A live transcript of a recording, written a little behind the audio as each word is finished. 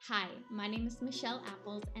Hi, my name is Michelle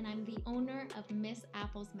Apples, and I'm the owner of Miss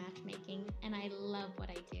Apples Matchmaking, and I love what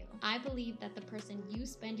I do. I believe that the person you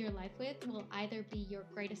spend your life with will either be your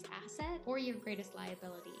greatest asset or your greatest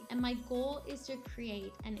liability. And my goal is to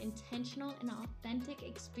create an intentional and authentic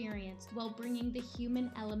experience while bringing the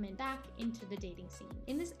human element back into the dating scene.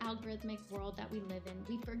 In this algorithmic world that we live in,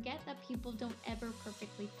 we forget that people don't ever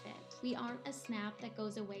perfectly fit. We aren't a snap that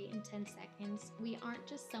goes away in 10 seconds. We aren't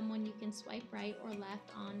just someone you can swipe right or left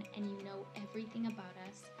on and you know everything about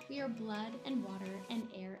us. We are blood and water and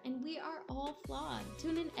air, and we are all flawed.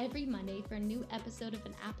 Tune in every Monday for a new episode of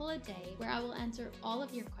An Apple a Day, where I will answer all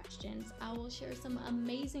of your questions. I will share some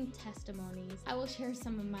amazing testimonies. I will share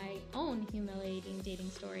some of my own humiliating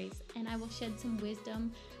dating stories, and I will shed some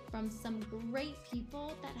wisdom from some great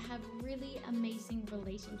people that have really amazing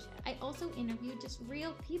relationships. I also interview just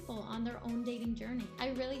real people on their own dating journey.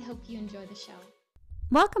 I really hope you enjoy the show.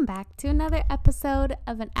 Welcome back to another episode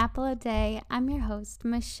of An Apple a Day. I'm your host,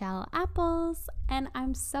 Michelle Apples, and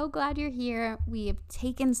I'm so glad you're here. We have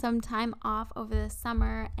taken some time off over the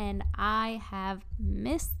summer, and I have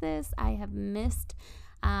missed this. I have missed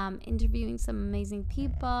interviewing some amazing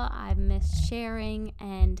people. I've missed sharing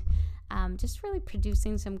and just really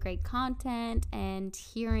producing some great content and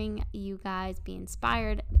hearing you guys be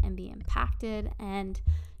inspired and be impacted, and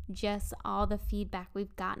just all the feedback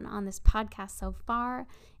we've gotten on this podcast so far.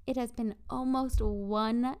 It has been almost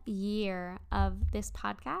 1 year of this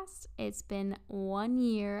podcast. It's been 1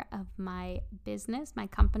 year of my business, my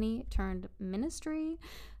company turned ministry.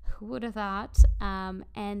 Who would have thought?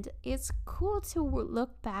 And it's cool to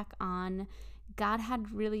look back on. God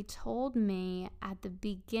had really told me at the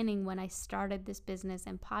beginning when I started this business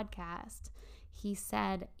and podcast, He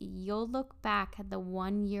said, you'll look back at the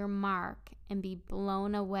 1 year mark and be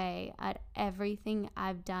blown away at everything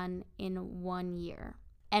I've done in 1 year.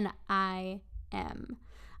 And I am.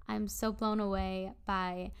 I'm so blown away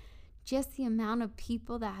by just the amount of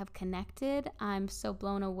people that have connected. I'm so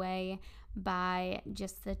blown away by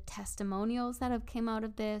just the testimonials that have came out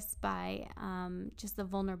of this, by just the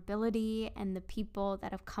vulnerability and the people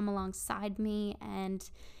that have come alongside me and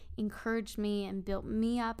encouraged me and built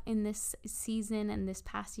me up in this season and this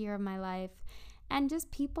past year of my life, and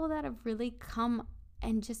just people that have really come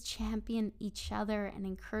and just champion each other and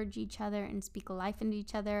encourage each other and speak life into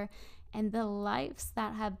each other, and the lives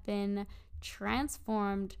that have been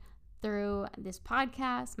transformed through this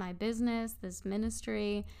podcast, my business, this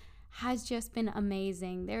ministry has just been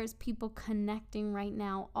amazing. There's people connecting right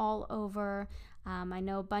now all over. I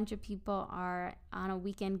know a bunch of people are on a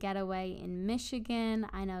weekend getaway in Michigan.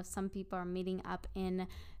 I know some people are meeting up in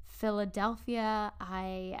Philadelphia.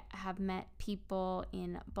 I have met people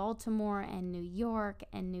in Baltimore and New York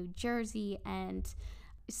and New Jersey and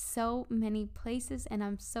so many places, and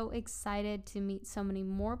I'm so excited to meet so many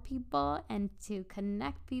more people and to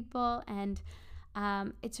connect people. And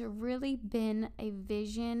it's really been a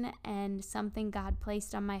vision, and something God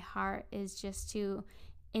placed on my heart is just to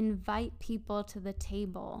invite people to the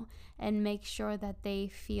table and make sure that they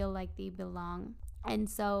feel like they belong. And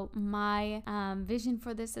so my vision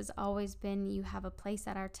for this has always been, you have a place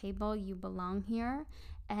at our table, you belong here,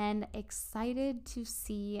 and excited to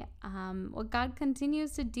see what God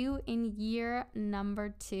continues to do in year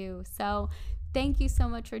number 2. So thank you so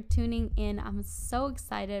much for tuning in. I'm so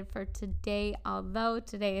excited for today, although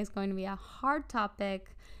today is going to be a hard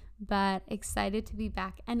topic, but excited to be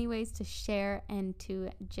back anyways to share and to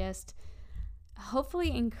just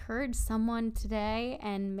hopefully encourage someone today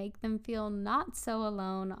and make them feel not so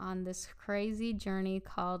alone on this crazy journey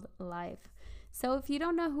called life. So if you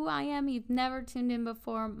don't know who I am, you've never tuned in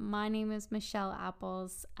before, my name is Michelle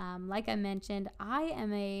Apples. Like I mentioned, I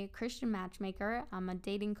am a Christian matchmaker. I'm a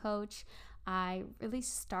dating coach. I really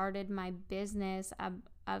started my business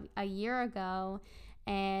a year ago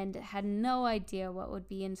and had no idea what would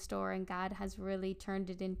be in store, and God has really turned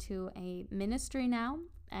it into a ministry now.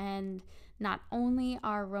 And not only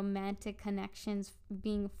are romantic connections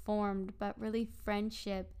being formed, but really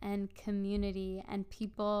friendship and community and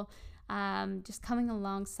people just coming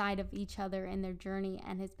alongside of each other in their journey.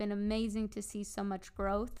 And it's been amazing to see so much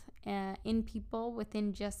growth in people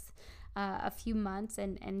within just a few months,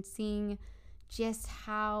 and seeing just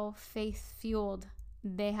how faith-fueled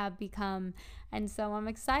they have become. And so I'm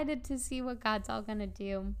excited to see what God's all going to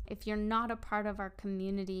do. If you're not a part of our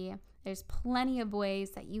community, there's plenty of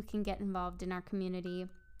ways that you can get involved in our community.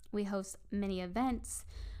 We host many events.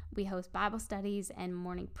 We host Bible studies and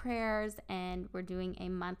morning prayers, and we're doing a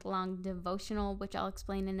month-long devotional, which I'll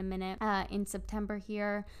explain in a minute. In September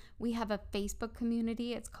here, we have a Facebook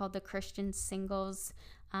community. It's called the Christian Singles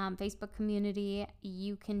Facebook community.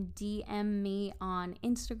 You can DM me on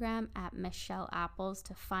Instagram at Michelle Apples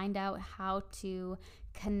to find out how to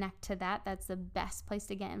connect to that. That's the best place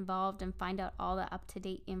to get involved and find out all the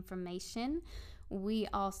up-to-date information. We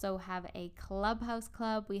also have a Clubhouse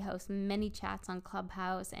club. We host many chats on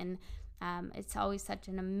Clubhouse, and it's always such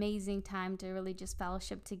an amazing time to really just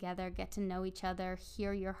fellowship together, get to know each other,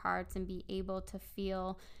 hear your hearts, and be able to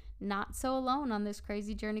feel not so alone on this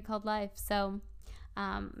crazy journey called life. So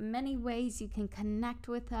many ways you can connect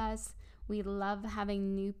with us. We love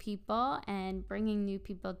having new people and bringing new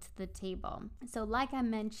people to the table. So like I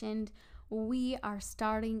mentioned, we are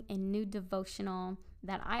starting a new devotional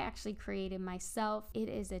that I actually created myself. It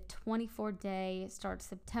is a 24-day, starts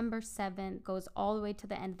September 7th, goes all the way to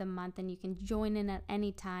the end of the month, and you can join in at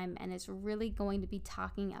any time. And it's really going to be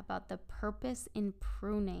talking about the purpose in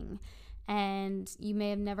pruning. And you may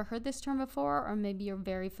have never heard this term before, or maybe you're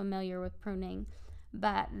very familiar with pruning.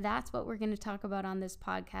 But that's what we're going to talk about on this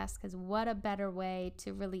podcast, because what a better way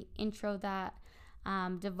to really intro that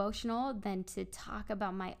devotional than to talk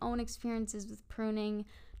about my own experiences with pruning,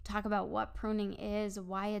 talk about what pruning is,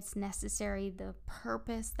 why it's necessary, the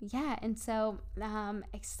purpose. Yeah, and so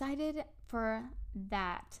excited for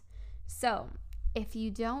that. So if you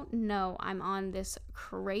don't know, I'm on this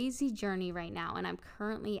crazy journey right now, and I'm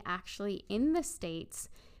currently actually in the States.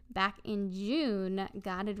 Back in June,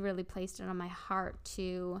 God had really placed it on my heart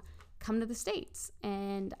to come to the States,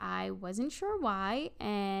 and I wasn't sure why,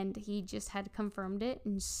 and he just had confirmed it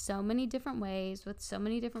in so many different ways with so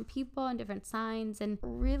many different people and different signs, and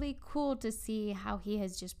really cool to see how he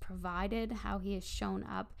has just provided, how he has shown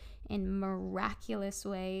up in miraculous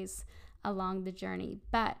ways along the journey.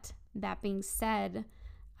 But that being said,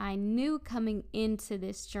 I knew coming into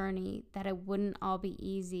this journey that it wouldn't all be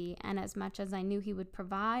easy. And as much as I knew he would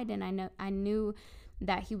provide, and I knew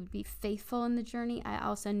that he would be faithful in the journey, I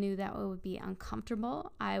also knew that it would be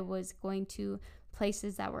uncomfortable. I was going to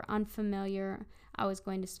places that were unfamiliar. I was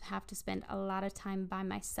going to have to spend a lot of time by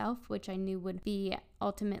myself, which I knew would be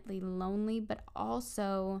ultimately lonely, but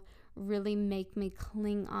also really make me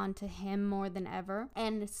cling on to him more than ever.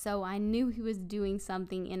 And so I knew he was doing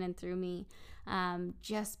something in and through me,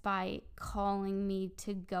 just by calling me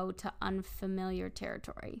to go to unfamiliar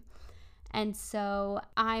territory. And so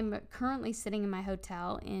I'm currently sitting in my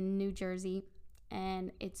hotel in New Jersey,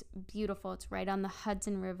 and it's beautiful. It's right on the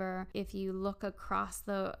Hudson River. If you look across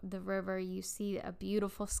the river, you see a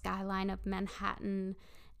beautiful skyline of Manhattan,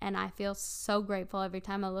 and I feel so grateful every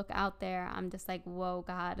time I look out there. I'm just like, whoa,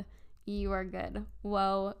 God, you are good.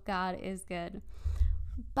 Whoa, God is good.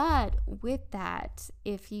 But with that,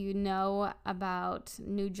 if you know about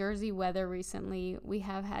New Jersey weather recently, we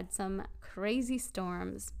have had some crazy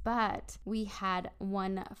storms, but we had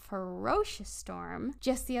one ferocious storm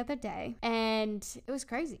just the other day, and it was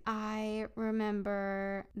crazy. I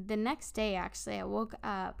remember the next day, actually, I woke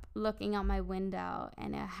up looking out my window,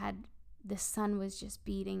 and the sun was just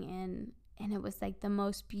beating in, and it was like the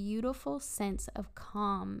most beautiful sense of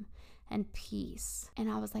calm and peace.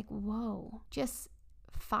 And I was like, whoa, just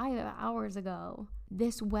 5 hours ago,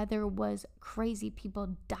 this weather was crazy.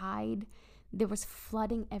 People died. There was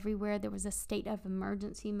flooding everywhere. There was a state of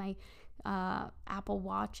emergency. My Apple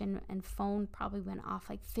Watch and phone probably went off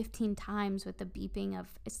like 15 times with the beeping of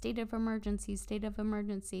a state of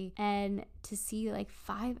emergency. And to see like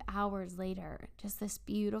 5 hours later, just this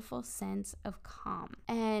beautiful sense of calm.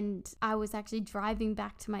 And I was actually driving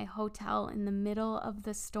back to my hotel in the middle of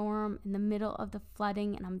the storm, in the middle of the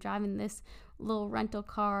flooding, and I'm driving this little rental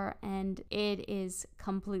car, and it is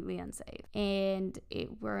completely unsafe. And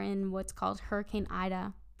we're in what's called Hurricane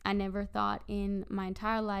Ida. I never thought in my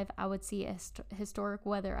entire life I would see a historic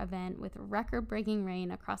weather event with record-breaking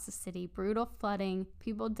rain across the city, brutal flooding,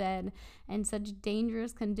 people dead, and such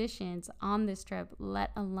dangerous conditions on this trip,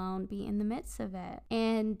 let alone be in the midst of it.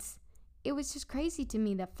 And it was just crazy to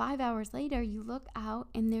me that 5 hours later, you look out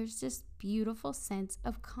and there's this beautiful sense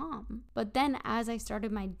of calm. But then as I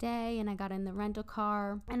started my day and I got in the rental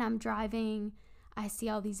car and I'm driving, I see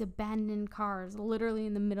all these abandoned cars literally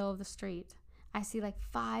in the middle of the street. I see like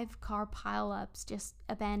 5 car pileups just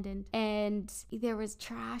abandoned, and there was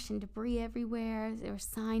trash and debris everywhere. There were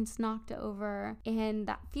signs knocked over, and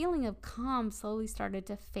that feeling of calm slowly started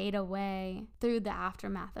to fade away through the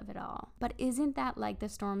aftermath of it all. But isn't that like the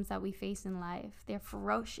storms that we face in life? They're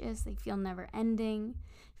ferocious. They feel never ending.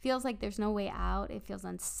 Feels like there's no way out. It feels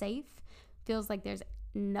unsafe. Feels like there's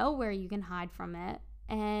nowhere you can hide from it.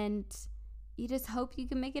 And you just hope you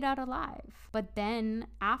can make it out alive. But then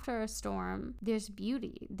after a storm, there's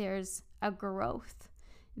beauty. There's a growth.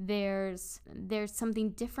 There's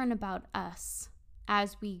something different about us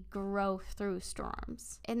as we grow through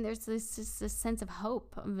storms. And there's this sense of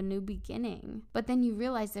hope of a new beginning. But then you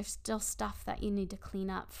realize there's still stuff that you need to clean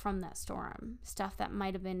up from that storm, stuff that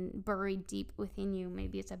might have been buried deep within you.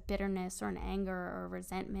 Maybe it's a bitterness or an anger or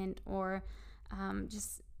resentment or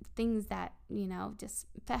just things that, just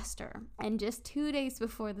fester. And just 2 days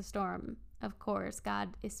before the storm, of course,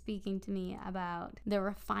 God is speaking to me about the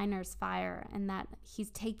refiner's fire and that he's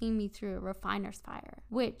taking me through a refiner's fire,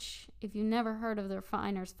 which, if you've never heard of the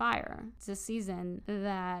refiner's fire, it's a season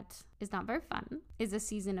that is not very fun. It's a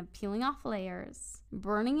season of peeling off layers,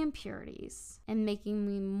 burning impurities, and making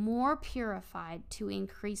me more purified to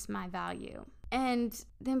increase my value. And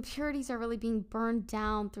the impurities are really being burned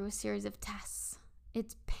down through a series of tests.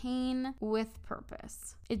 It's pain with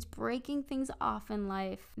purpose. It's breaking things off in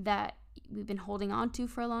life that we've been holding on to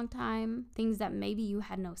for a long time, things that maybe you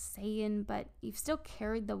had no say in, but you've still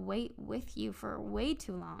carried the weight with you for way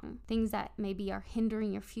too long, things that maybe are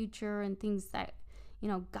hindering your future and things that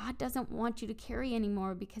God doesn't want you to carry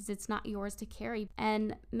anymore because it's not yours to carry.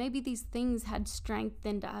 And maybe these things had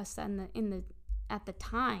strengthened us at the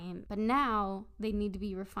time, but now they need to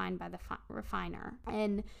be refined by the refiner.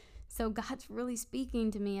 And so God's really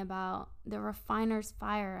speaking to me about the refiner's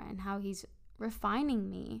fire and how he's refining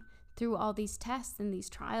me through all these tests and these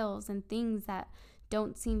trials and things that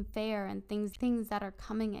don't seem fair and things that are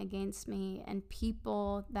coming against me and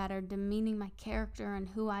people that are demeaning my character and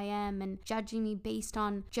who I am and judging me based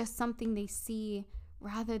on just something they see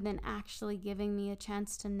rather than actually giving me a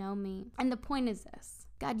chance to know me. And the point is this: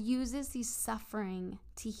 God uses these suffering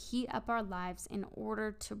to heat up our lives in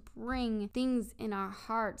order to bring things in our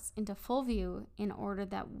hearts into full view in order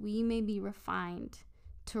that we may be refined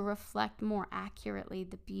to reflect more accurately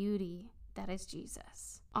the beauty that is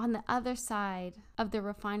Jesus. On the other side of the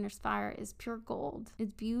refiner's fire is pure gold.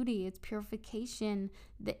 It's beauty, it's purification.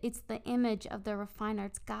 It's the image of the refiner.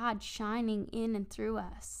 It's God shining in and through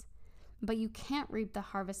us. But you can't reap the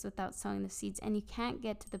harvest without sowing the seeds, and you can't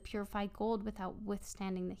get to the purified gold without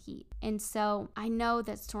withstanding the heat. And so I know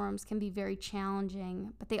that storms can be very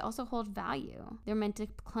challenging, but they also hold value. They're meant to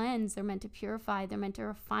cleanse, they're meant to purify, they're meant to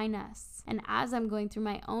refine us. And as I'm going through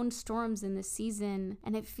my own storms in this season,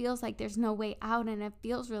 and it feels like there's no way out and it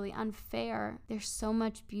feels really unfair, there's so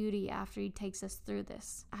much beauty after he takes us through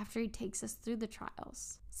this, after he takes us through the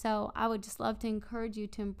trials. So I would just love to encourage you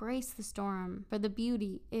to embrace the storm, for the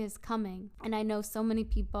beauty is coming. And I know so many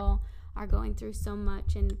people are going through so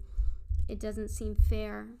much and it doesn't seem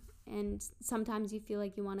fair. And sometimes you feel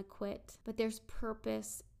like you want to quit, but there's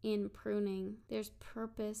purpose in pruning. There's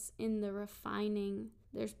purpose in the refining.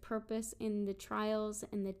 There's purpose in the trials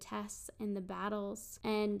and the tests and the battles.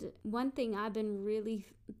 And one thing I've been really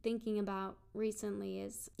thinking about recently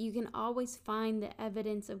is you can always find the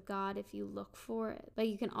evidence of God if you look for it, but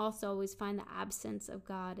you can also always find the absence of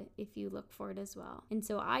God if you look for it as well. And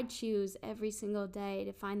so I choose every single day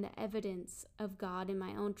to find the evidence of God in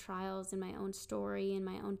my own trials, in my own story, in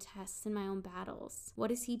my own tests, in my own battles.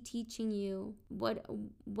 What is he teaching you? What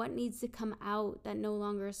needs to come out that no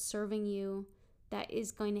longer is serving you, that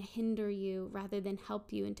is going to hinder you rather than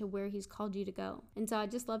help you into where he's called you to go? And so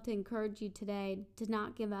I'd just love to encourage you today to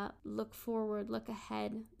not give up. Look forward, look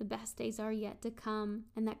ahead. The best days are yet to come,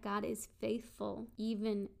 and that God is faithful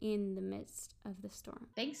even in the midst of the storm.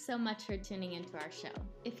 Thanks so much for tuning into our show.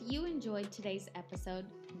 If you enjoyed today's episode,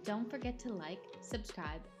 don't forget to like,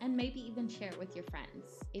 subscribe, and maybe even share it with your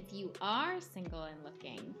friends. If you are single and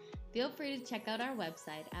looking, feel free to check out our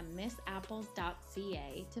website at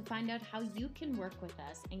missapples.ca to find out how you can work with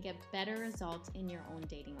us and get better results in your own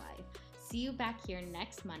dating life. See you back here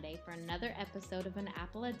next Monday for another episode of An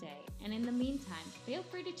Apple a Day. And in the meantime, feel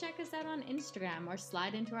free to check us out on Instagram or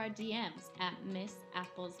slide into our DMs at Miss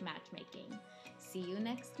Apples Matchmaking. See you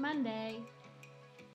next Monday.